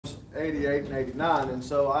88 and 89, and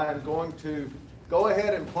so I am going to go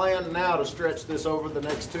ahead and plan now to stretch this over the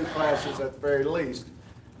next two classes at the very least.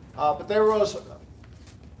 But there was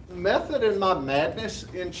method in my madness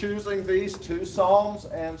in choosing these two Psalms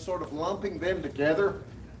and sort of lumping them together.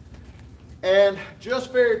 And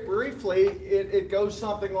just very briefly, it goes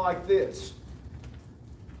something like this.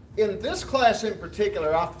 In this class in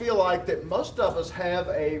particular, I feel like that most of us have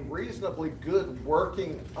a reasonably good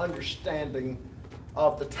working understanding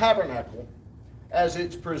of the tabernacle as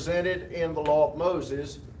it's presented in the law of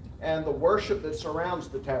Moses and the worship that surrounds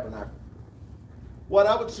the tabernacle. What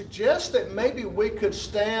I would suggest that maybe we could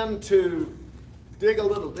stand to dig a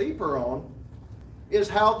little deeper on is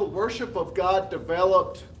how the worship of God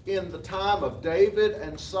developed in the time of David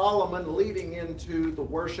and Solomon, leading into the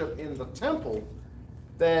worship in the temple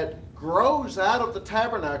that grows out of the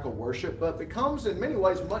tabernacle worship but becomes in many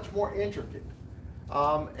ways much more intricate.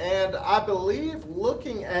 And I believe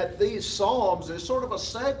looking at these Psalms is sort of a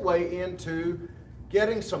segue into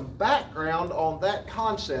getting some background on that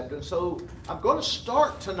concept. And so I'm going to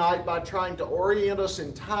start tonight by trying to orient us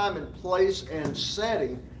in time and place and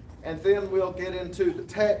setting, and then we'll get into the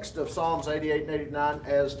text of Psalms 88 and 89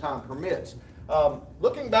 as time permits.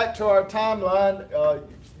 Looking back to our timeline,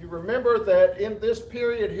 you remember that in this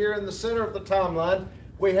period here in the center of the timeline,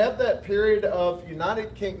 we have that period of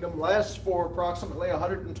United Kingdom, lasts for approximately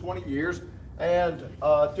 120 years. And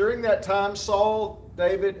during that time, Saul,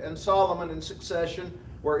 David, and Solomon in succession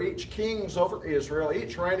were each kings over Israel,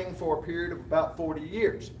 each reigning for a period of about 40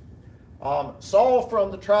 years. Saul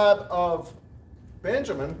from the tribe of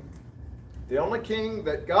Benjamin, the only king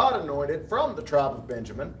that God anointed from the tribe of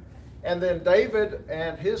Benjamin. And then David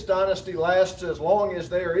and his dynasty lasts as long as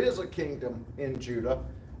there is a kingdom in Judah.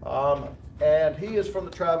 And he is from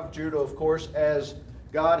the tribe of Judah, of course, as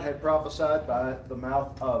God had prophesied by the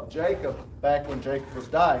mouth of Jacob back when Jacob was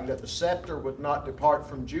dying, that the scepter would not depart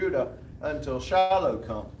from Judah until Shiloh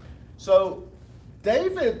come. So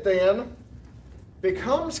David then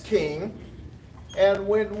becomes king, and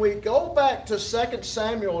when we go back to 2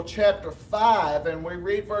 Samuel chapter 5 and we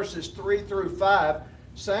read verses 3 through 5,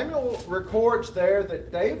 Samuel records there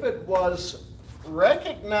that David was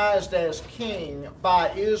recognized as king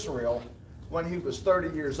by Israel when he was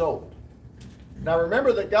 30 years old. Now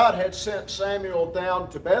remember that God had sent Samuel down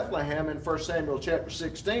to Bethlehem in 1 Samuel chapter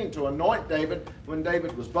 16 to anoint David when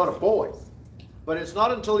David was but a boy. But it's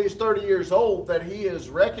not until he's 30 years old that he is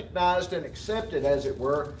recognized and accepted, as it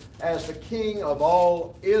were, as the king of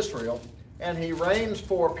all Israel. And he reigns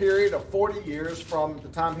for a period of 40 years from the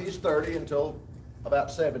time he's 30 until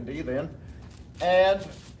about 70 then. And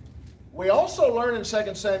we also learn in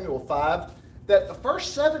 2 Samuel 5 that the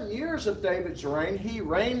first 7 years of David's reign, he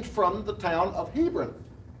reigned from the town of Hebron.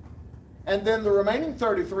 And then the remaining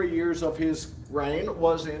 33 years of his reign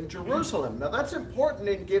was in Jerusalem. Now that's important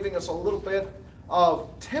in giving us a little bit of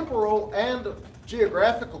temporal and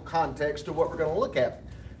geographical context to what we're going to look at.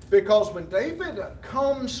 Because when David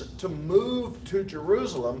comes to move to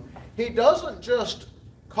Jerusalem, he doesn't just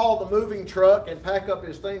call the moving truck and pack up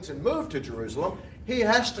his things and move to Jerusalem. He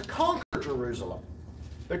has to conquer Jerusalem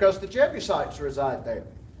because the Jebusites reside there.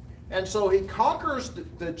 And so he conquers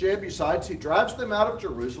the Jebusites. He drives them out of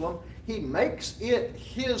Jerusalem. He makes it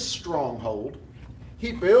his stronghold.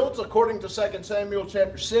 He builds, according to 2 Samuel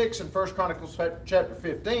chapter 6 and 1 Chronicles chapter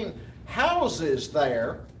 15, houses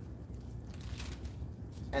there.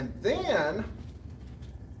 And then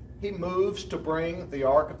he moves to bring the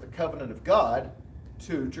Ark of the Covenant of God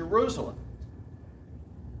to Jerusalem.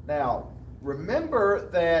 Now, remember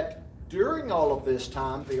that during all of this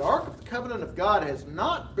time, the Ark of the Covenant of God has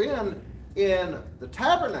not been in the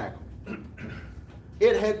tabernacle.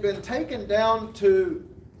 It had been taken down to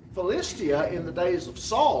Philistia in the days of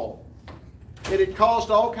Saul. It had caused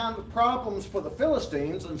all kinds of problems for the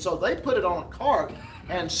Philistines, and so they put it on a cart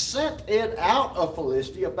and sent it out of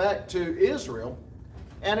Philistia back to Israel,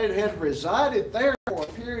 and it had resided there for a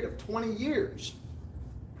period of 20 years.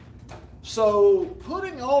 So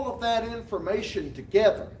putting all of that information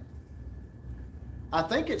together, I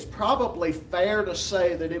think it's probably fair to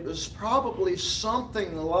say that it was probably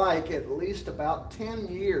something like at least about 10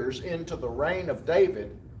 years into the reign of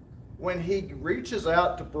David when he reaches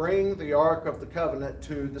out to bring the Ark of the Covenant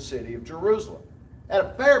to the city of Jerusalem. At a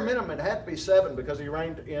bare minimum, it had to be 7 because he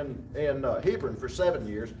reigned in Hebron for 7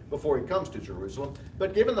 years before he comes to Jerusalem.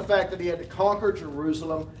 But given the fact that he had to conquer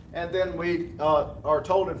Jerusalem, and then we are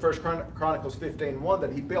told in 1 Chronicles 15:1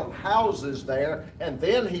 that he built houses there, and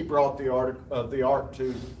then he brought the ark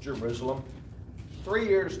to Jerusalem, 3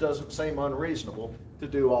 years doesn't seem unreasonable to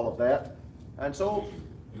do all of that. And so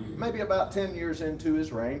maybe about 10 years into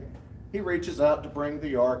his reign, he reaches out to bring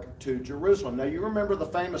the ark to Jerusalem. Now you remember the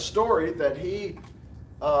famous story that he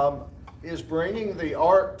is bringing the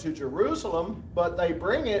ark to Jerusalem, but they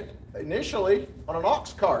bring it initially on an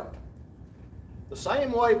ox cart. The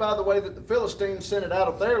same way, by the way, that the Philistines sent it out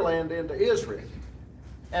of their land into Israel.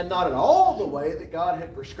 And not at all the way that God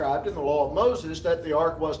had prescribed in the law of Moses that the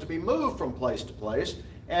ark was to be moved from place to place.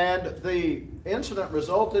 And the incident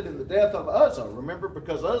resulted in the death of Uzzah. Remember,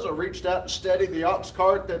 because Uzzah reached out to steady the ox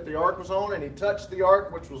cart that the ark was on, and he touched the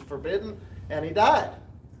ark, which was forbidden, and he died.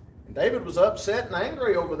 And David was upset and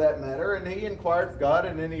angry over that matter, and he inquired of God,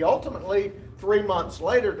 and then he ultimately, 3 months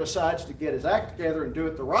later, decides to get his act together and do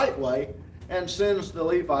it the right way, and sends the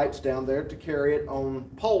Levites down there to carry it on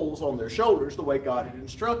poles on their shoulders the way God had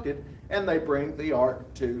instructed, and they bring the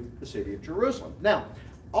ark to the city of Jerusalem. Now,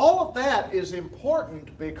 all of that is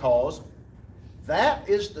important because that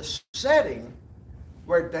is the setting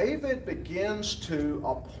where David begins to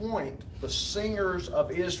appoint the singers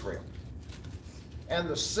of Israel. And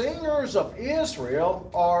the singers of Israel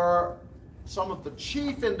are some of the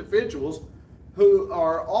chief individuals who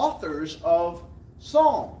are authors of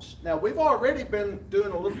Psalms. Now, we've already been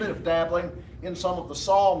doing a little bit of dabbling in some of the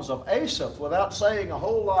Psalms of Asaph without saying a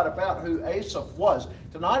whole lot about who Asaph was.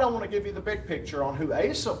 Tonight I want to give you the big picture on who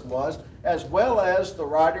Asaph was, as well as the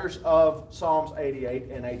writers of Psalms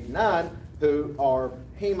 88 and 89, who are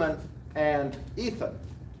Heman and Ethan.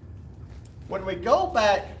 When we go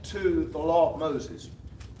back to the law of Moses,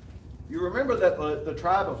 you remember that the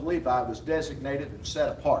tribe of Levi was designated and set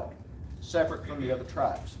apart, separate from the other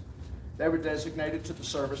tribes. They were designated to the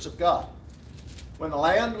service of God. When the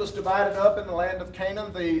land was divided up in the land of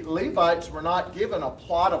Canaan, the Levites were not given a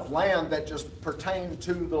plot of land that just pertained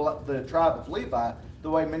to the tribe of Levi, the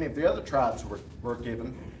way many of the other tribes were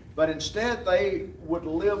given. But instead, they would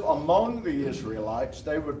live among the Israelites.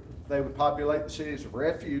 They would populate the cities of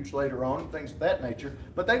refuge later on, things of that nature.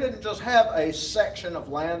 But they didn't just have a section of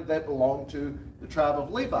land that belonged to the tribe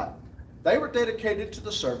of Levi. They were dedicated to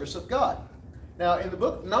the service of God. Now, in the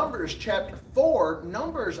book of Numbers, chapter 4,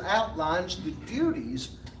 Numbers outlines the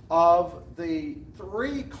duties of the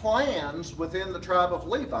 3 clans within the tribe of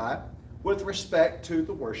Levi with respect to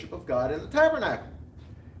the worship of God in the tabernacle.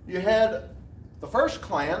 You had the first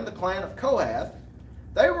clan, the clan of Kohath.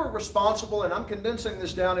 They were responsible, and I'm condensing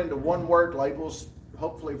this down into one-word labels,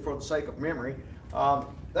 hopefully for the sake of memory.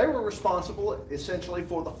 They were responsible essentially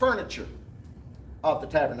for the furniture of the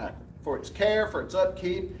tabernacle, for its care, for its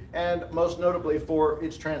upkeep, and most notably for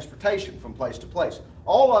its transportation from place to place.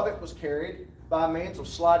 All of it was carried by means of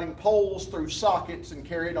sliding poles through sockets and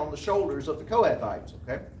carried on the shoulders of the Kohathites.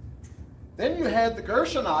 Okay? Then you had the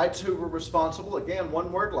Gershonites, who were responsible, again,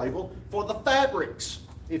 one-word label, for the fabrics,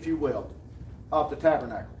 if you will, of the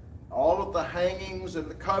tabernacle. All of the hangings and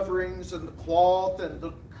the coverings and the cloth and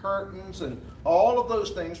the curtains and all of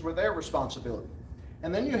those things were their responsibility.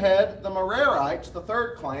 And then you had the Merarites, the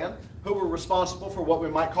third clan, who were responsible for what we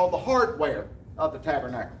might call the hardware of the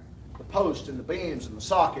tabernacle. The posts and the beams and the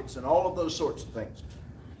sockets and all of those sorts of things.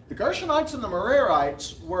 The Gershonites and the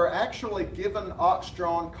Merarites were actually given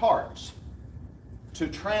ox-drawn carts to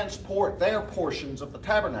transport their portions of the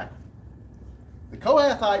tabernacle. The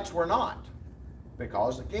Kohathites were not,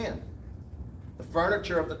 because again, the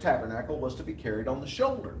furniture of the tabernacle was to be carried on the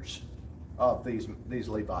shoulders of these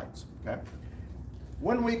Levites. Okay?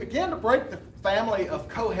 When we begin to break the family of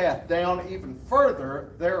Kohath down even further,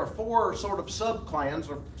 there are 4 sort of sub-clans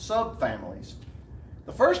or sub-families.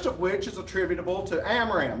 The first of which is attributable to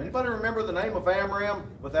Amram. Anybody remember the name of Amram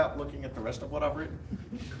without looking at the rest of what I've written?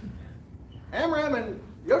 Amram and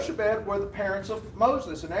Jochebed were the parents of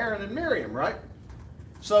Moses and Aaron and Miriam, right?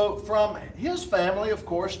 So from his family, of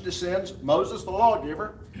course, descends Moses the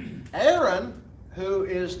lawgiver, Aaron, who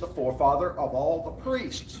is the forefather of all the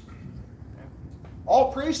priests.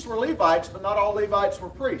 All priests were Levites, but not all Levites were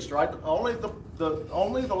priests, right? Only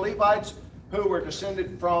the Levites who were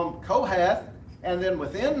descended from Kohath, and then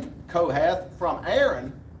within Kohath from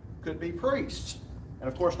Aaron, could be priests. And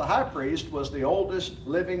of course, the high priest was the oldest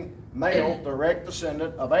living male direct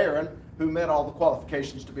descendant of Aaron, who met all the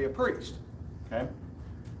qualifications to be a priest. Okay?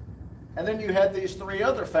 And then you had these 3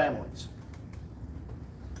 other families.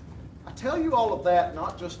 I tell you all of that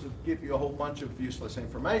not just to give you a whole bunch of useless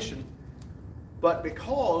information, but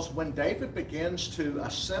because when David begins to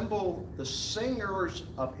assemble the singers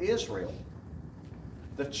of Israel,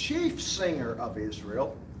 the chief singer of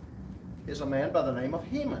Israel is a man by the name of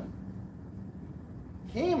Heman.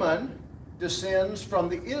 Heman descends from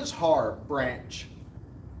the Izhar branch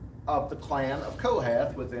of the clan of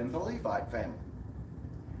Kohath within the Levite family.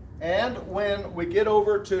 And when we get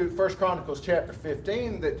over to 1 Chronicles chapter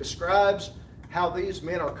 15 that describes how these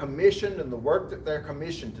men are commissioned and the work that they're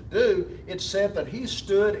commissioned to do, it's said that he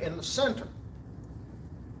stood in the center.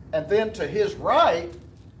 And then to his right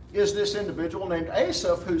is this individual named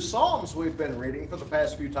Asaph, whose Psalms we've been reading for the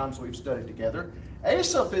past few times we've studied together.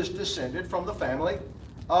 Asaph is descended from the family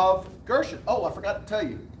of Gershon. Oh, I forgot to tell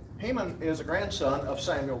you, Heman is a grandson of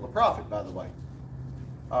Samuel the prophet, by the way.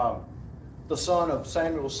 The son of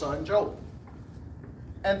Samuel's son, Joel.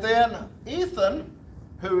 And then Ethan,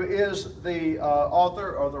 who is the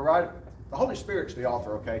author or the writer, the Holy Spirit's the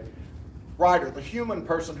author, okay? Writer, the human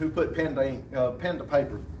person who put pen to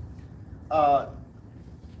paper.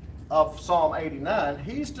 Of Psalm 89,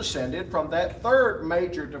 he's descended from that third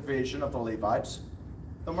major division of the Levites,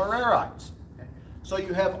 the Merarites. So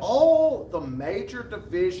you have all the major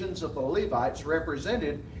divisions of the Levites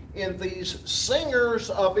represented in these singers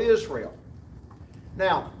of Israel.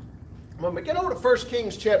 Now, when we get over to 1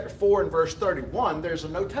 Kings chapter 4 and verse 31, there's a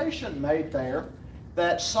notation made there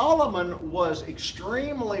that Solomon was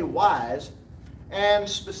extremely wise, and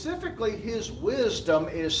specifically his wisdom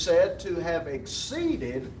is said to have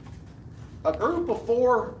exceeded a group of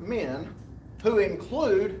 4 men who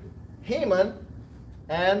include Heman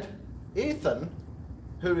and Ethan,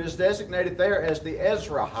 who is designated there as the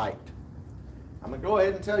Ezrahite. I'm going to go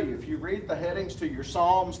ahead and tell you, if you read the headings to your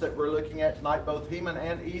Psalms that we're looking at tonight, both Heman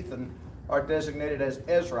and Ethan are designated as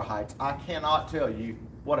Ezrahites. I cannot tell you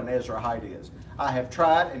what an Ezrahite is. I have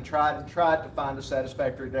tried and tried and tried to find a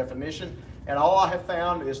satisfactory definition, and all I have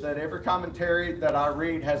found is that every commentary that I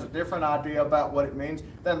read has a different idea about what it means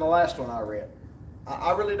than the last one I read.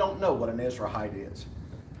 I really don't know what an Ezrahite is.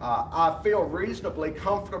 I feel reasonably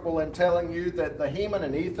comfortable in telling you that the Heman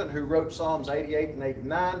and Ethan who wrote Psalms 88 and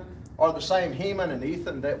 89 are the same Heman and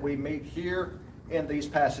Ethan that we meet here in these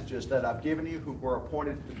passages that I've given you, who were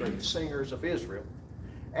appointed to be the singers of Israel.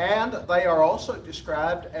 And they are also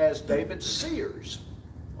described as David's seers,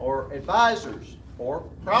 or advisors, or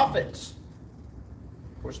prophets.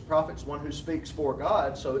 Of course, the prophet's one who speaks for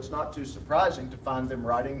God, so it's not too surprising to find them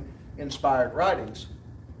writing inspired writings.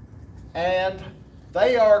 And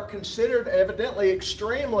they are considered evidently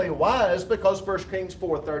extremely wise because 1 Kings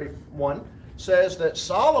 4:31 says that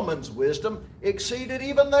Solomon's wisdom exceeded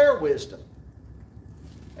even their wisdom.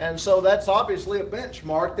 And so that's obviously a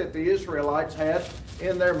benchmark that the Israelites had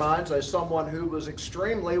in their minds as someone who was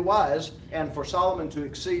extremely wise, and for Solomon to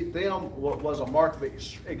exceed them was a mark of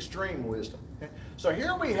extreme wisdom. Okay? So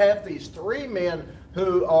here we have these 3 men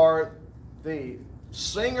who are the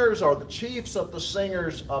singers or the chiefs of the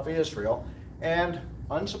singers of Israel, and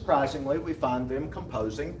unsurprisingly we find them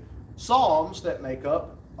composing psalms that make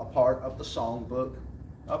up a part of the songbook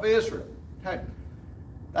of Israel. Okay,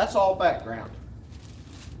 that's all background.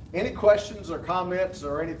 Any questions or comments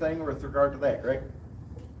or anything with regard to that, Greg?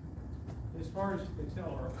 As far as you can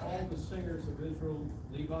tell, are all the singers of Israel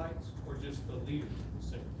Levites, or just the leaders of the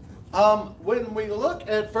singers? When we look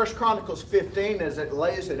at 1 Chronicles 15, as it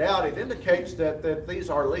lays it out, it indicates that these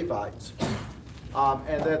are Levites.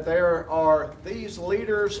 And that there are these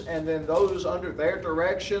leaders and then those under their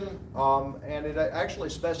direction. And it actually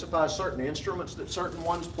specifies certain instruments that certain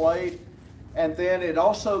ones played. And then it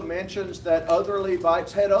also mentions that other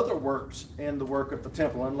Levites had other works in the work of the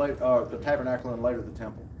temple, and the tabernacle and later the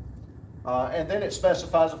temple. And then it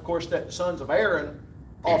specifies, of course, that the sons of Aaron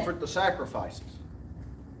offered the sacrifices.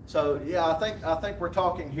 So yeah, I think we're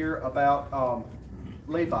talking here about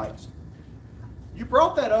Levites. You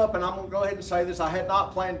brought that up, and I'm going to go ahead and say this. I had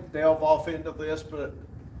not planned to delve off into this, but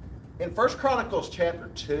in 1 Chronicles chapter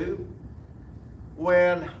 2,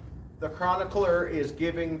 when the chronicler is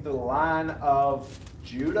giving the line of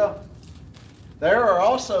Judah, there are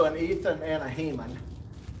also an Ethan and a Heman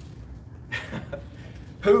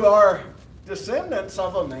who are descendants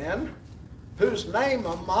of a man whose name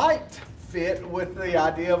might fit with the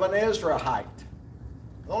idea of an Ezrahite.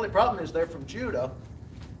 The only problem is they're from Judah,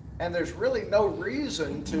 and there's really no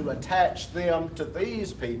reason to attach them to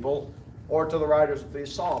these people or to the writers of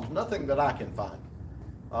these Psalms. Nothing that I can find.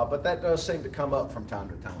 But that does seem to come up from time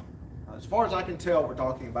to time. As far as I can tell, we're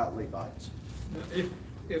talking about Levites.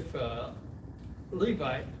 If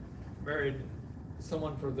Levite married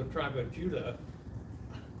someone from the tribe of Judah,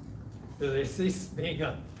 do they cease being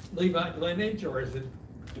a Levite lineage, or is it?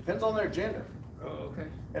 Depends on their gender. Oh, okay.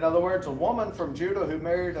 In other words, a woman from Judah who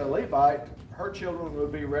married a Levite, her children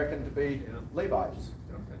would be reckoned to be Levites.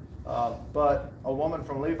 Okay. But a woman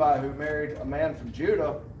from Levi who married a man from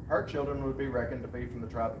Judah, her children would be reckoned to be from the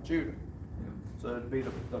tribe of Judah. Yeah. So it'd be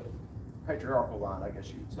the patriarchal line, I guess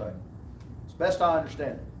you would say. It's best I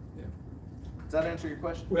understand it. Yeah. Does that answer your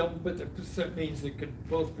question? Well, but that means it could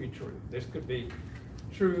both be true. This could be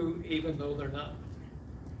true even though they're not.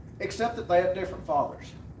 except that they had different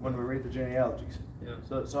fathers when we read the genealogies.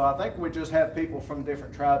 Yeah. So I think we just have people from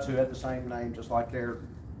different tribes who had the same name, just like there are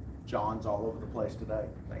Johns all over the place today,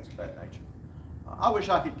 things of that nature. I wish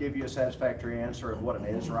I could give you a satisfactory answer of what an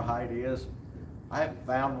Ezrahite is. I haven't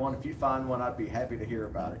found one. If you find one, I'd be happy to hear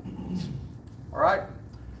about it. All right,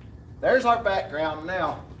 there's our background.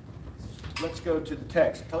 Now, let's go to the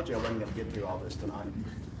text. I told you I wasn't going to get through all this tonight.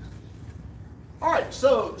 All right,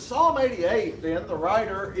 so Psalm 88, then, the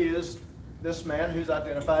writer is this man who's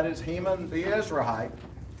identified as Heman the Ezrahite,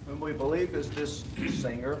 whom we believe is this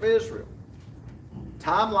singer of Israel.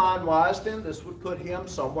 Timeline-wise, then, this would put him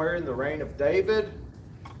somewhere in the reign of David,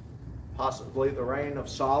 possibly the reign of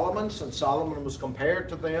Solomon, since Solomon was compared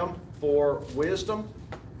to them for wisdom.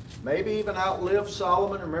 Maybe even outlive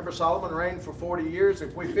Solomon. Remember, Solomon reigned for 40 years.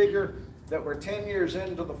 If we figure that we're 10 years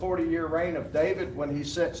into the 40-year reign of David when he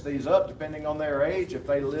sets these up, depending on their age, if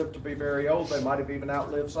they live to be very old, they might have even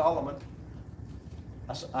outlived Solomon.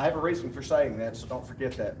 I have a reason for saying that, so don't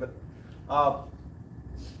forget that. But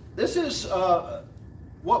this is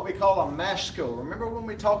what we call a maskil. Remember when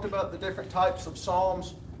we talked about the different types of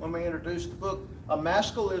psalms when we introduced the book? A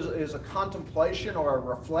maskil is a contemplation or a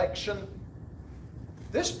reflection.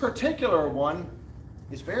 This particular one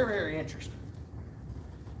is very, very interesting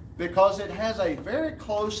because it has a very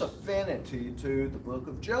close affinity to the book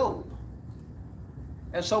of Job.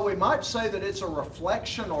 And so we might say that it's a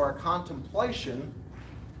reflection or a contemplation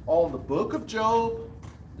on the book of Job,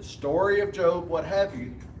 the story of Job, what have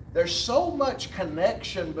you. There's so much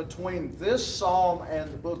connection between this psalm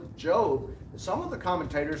and the book of Job that some of the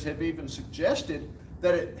commentators have even suggested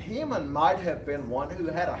that Heman might have been one who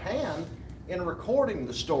had a hand in recording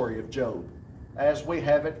the story of Job as we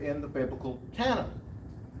have it in the biblical canon.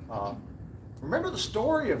 Remember, the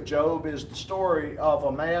story of Job is the story of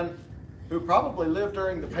a man who probably lived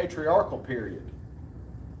during the patriarchal period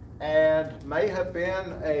and may have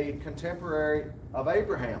been a contemporary of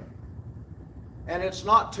Abraham. And it's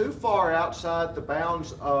not too far outside the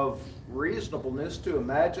bounds of reasonableness to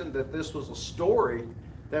imagine that this was a story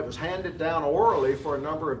that was handed down orally for a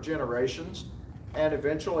number of generations and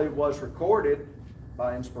eventually was recorded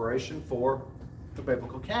by inspiration for the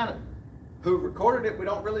biblical canon. Who recorded it, we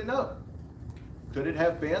don't really know. Could it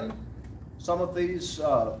have been some of these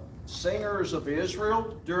singers of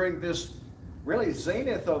Israel during this really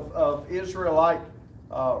zenith of Israelite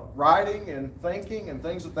writing and thinking and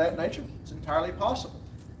things of that nature? It's entirely possible.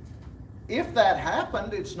 If that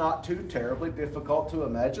happened, it's not too terribly difficult to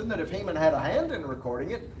imagine that if Heman had a hand in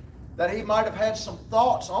recording it, that he might have had some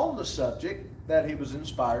thoughts on the subject that he was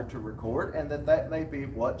inspired to record, and that may be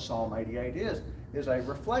what Psalm 88 is a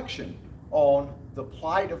reflection on the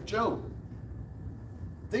plight of Job.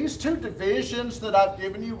 These two divisions that I've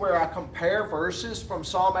given you where I compare verses from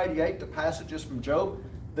Psalm 88 to passages from Job,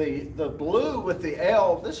 the blue with the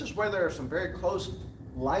L, this is where there are some very close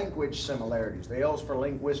language similarities. The L is for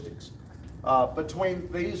linguistics. Between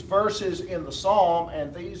these verses in the Psalm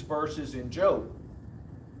and these verses in Job.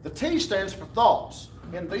 The T stands for thoughts.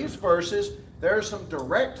 In these verses, there are some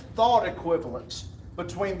direct thought equivalents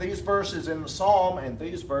between these verses in the Psalm and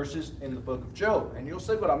these verses in the book of Job. And you'll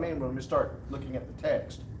see what I mean when we start looking at the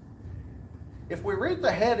text. If we read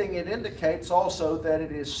the heading, it indicates also that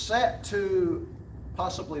it is set to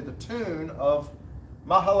possibly the tune of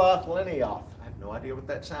Mahalath Leannoth. I have no idea what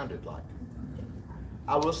that sounded like.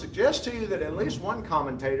 I will suggest to you that at least one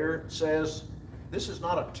commentator says this is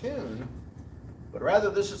not a tune, but rather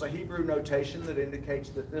this is a Hebrew notation that indicates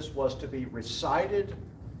that this was to be recited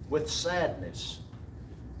with sadness.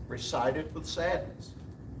 Recited with sadness.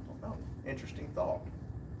 I don't know. Interesting thought.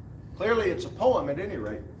 Clearly it's a poem at any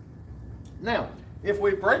rate. Now, if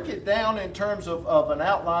we break it down in terms of an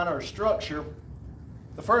outline or structure,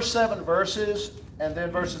 the first 7 verses, and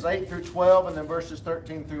then verses 8 through 12, and then verses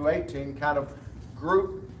 13 through 18 kind of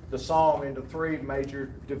group the psalm into 3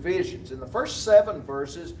 major divisions. In the first 7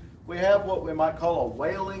 verses, we have what we might call a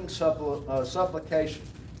wailing supplication,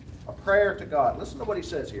 a prayer to God. Listen to what he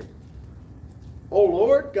says here. O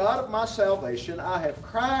Lord, God of my salvation, I have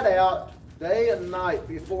cried out day and night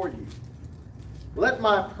before you. Let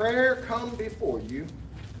my prayer come before you.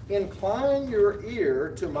 Incline your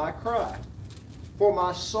ear to my cry. For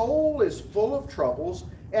my soul is full of troubles,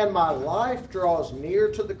 and my life draws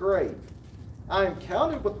near to the grave. I am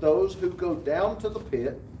counted with those who go down to the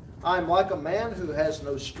pit. I am like a man who has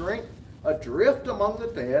no strength, adrift among the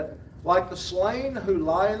dead, like the slain who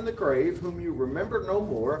lie in the grave, whom you remember no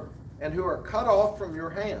more, and who are cut off from your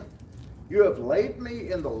hand. You have laid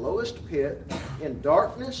me in the lowest pit, in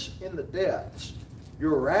darkness in the depths.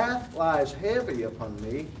 Your wrath lies heavy upon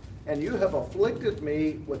me, and you have afflicted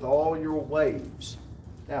me with all your waves.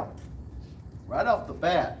 Now, right off the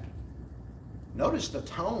bat, notice the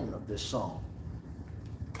tone of this song.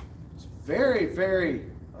 It's very, very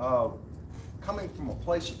coming from a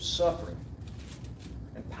place of suffering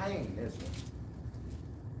and pain, isn't it?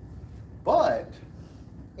 But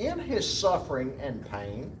in his suffering and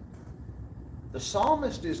pain, the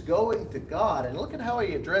psalmist is going to God, and look at how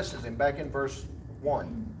he addresses him back in verse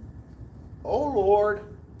 1. O Lord,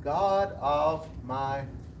 God of my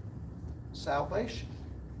salvation.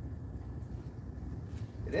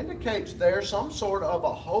 It indicates there some sort of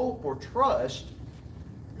a hope or trust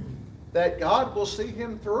that God will see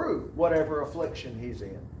him through whatever affliction he's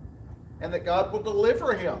in, and that God will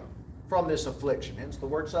deliver him from this affliction, hence the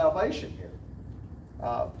word salvation here.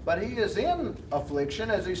 But he is in affliction,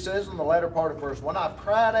 as he says in the latter part of verse 1, I've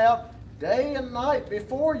cried out day and night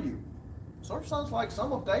before you. Sort of sounds like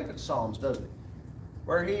some of David's psalms, doesn't it?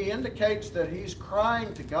 Where he indicates that he's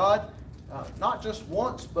crying to God, not just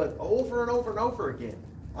once, but over and over and over again.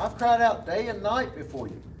 I've cried out day and night before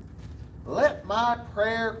you. Let my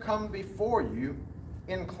prayer come before you.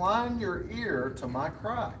 Incline your ear to my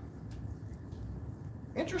cry.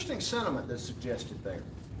 Interesting sentiment that's suggested there.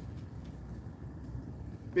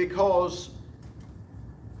 Because,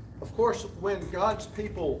 of course, when God's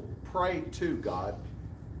people pray to God,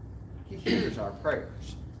 he hears our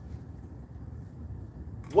prayers.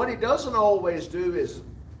 What he doesn't always do is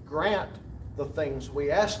grant the things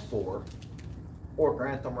we ask for or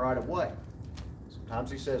grant them right away.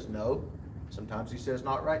 Sometimes he says no, sometimes he says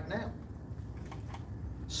not right now.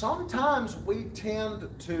 Sometimes we tend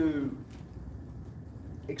to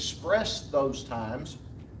express those times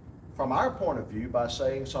from our point of view by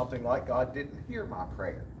saying something like, God didn't hear my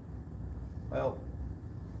prayer. Well,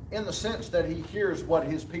 in the sense that he hears what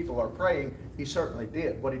his people are praying, he certainly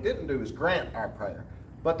did. What he didn't do is grant our prayer.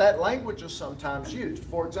 But that language is sometimes used.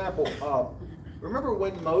 For example, remember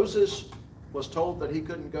when Moses was told that he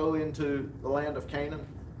couldn't go into the land of Canaan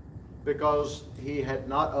because he had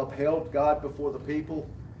not upheld God before the people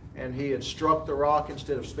and he had struck the rock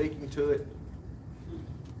instead of speaking to it?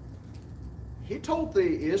 He told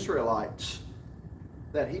the Israelites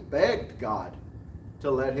that he begged God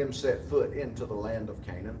to let him set foot into the land of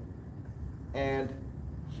Canaan, and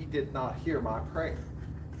he did not hear my prayer.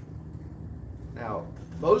 Now,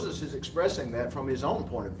 Moses is expressing that from his own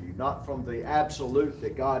point of view, not from the absolute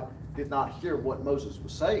that God did not hear what Moses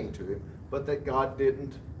was saying to him, but that God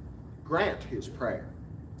didn't grant his prayer.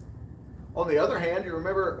 On the other hand, you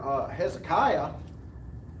remember Hezekiah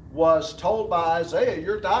was told by Isaiah,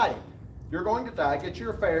 you're dying. You're going to die. Get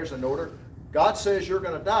your affairs in order. God says you're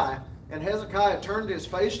going to die. And Hezekiah turned his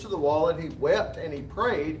face to the wall and he wept and he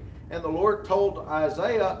prayed. And the Lord told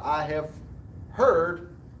Isaiah, I have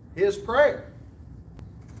heard his prayer.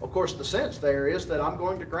 Of course, the sense there is that I'm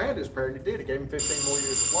going to grant his prayer. And he did. He gave him 15 more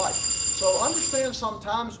years of life. So understand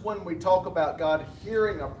sometimes when we talk about God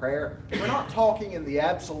hearing a prayer, we're not talking in the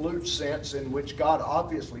absolute sense in which God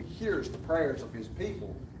obviously hears the prayers of his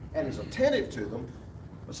people and is attentive to them.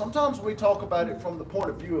 But sometimes we talk about it from the point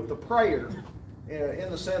of view of the prayer in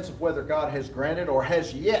the sense of whether God has granted or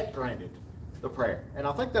has yet granted the prayer. And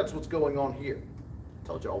I think that's what's going on here. I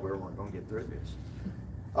told y'all we weren't going to get through this.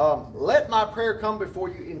 Let my prayer come before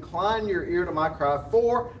you. Incline your ear to my cry.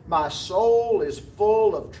 For my soul is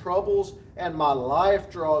full of troubles and my life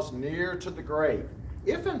draws near to the grave.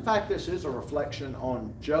 If in fact this is a reflection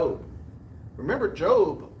on Job, remember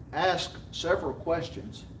Job asked several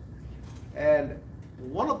questions. And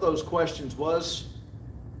one of those questions was,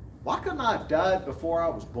 why couldn't I have died before I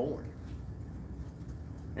was born?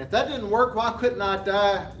 And if that didn't work, why couldn't I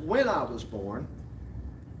die when I was born?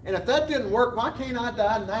 And if that didn't work, why can't I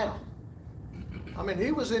die now? I mean,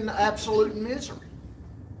 he was in absolute misery.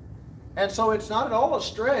 And so it's not at all a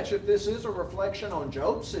stretch if this is a reflection on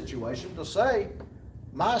Job's situation to say,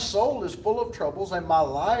 my soul is full of troubles and my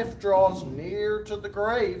life draws near to the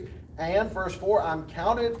grave. And verse 4, I'm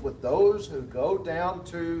counted with those who go down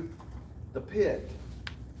to the pit,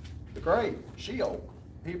 the grave, Sheol,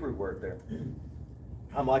 Hebrew word there.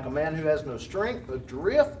 I'm like a man who has no strength,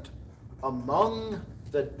 adrift among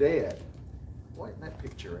the dead. Boy, isn't that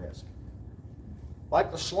picturesque?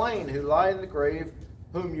 Like the slain who lie in the grave,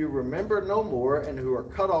 whom you remember no more, and who are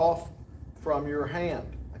cut off from your hand.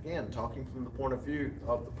 Again, talking from the point of view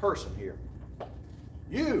of the person here.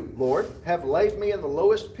 You, Lord, have laid me in the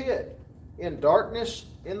lowest pit, in darkness,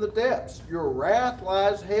 in the depths. Your wrath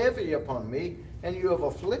lies heavy upon me, and you have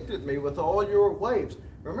afflicted me with all your waves.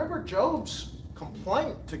 Remember, Job's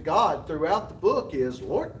complaint to God throughout the book is,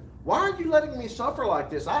 Lord, why are you letting me suffer like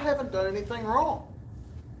this? I haven't done anything wrong.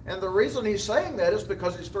 And the reason he's saying that is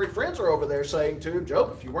because his three friends are over there saying to him,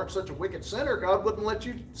 Job, if you weren't such a wicked sinner, God wouldn't let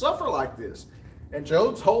you suffer like this. And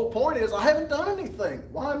Job's whole point is, I haven't done anything.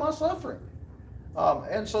 Why am I suffering?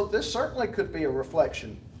 And so this certainly could be a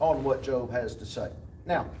reflection on what Job has to say.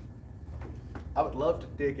 Now, I would love to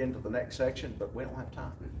dig into the next section, but we don't have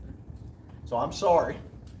time. So I'm sorry.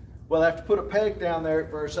 We'll have to put a peg down there at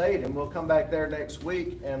verse 8, and we'll come back there next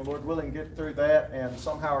week, and Lord willing, get through that, and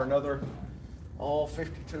somehow or another, all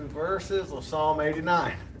 52 verses of Psalm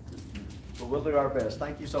 89. But we'll do our best.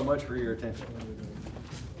 Thank you so much for your attention.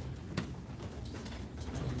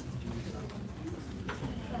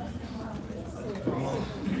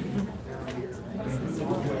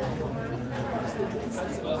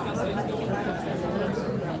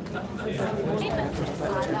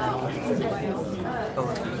 I know.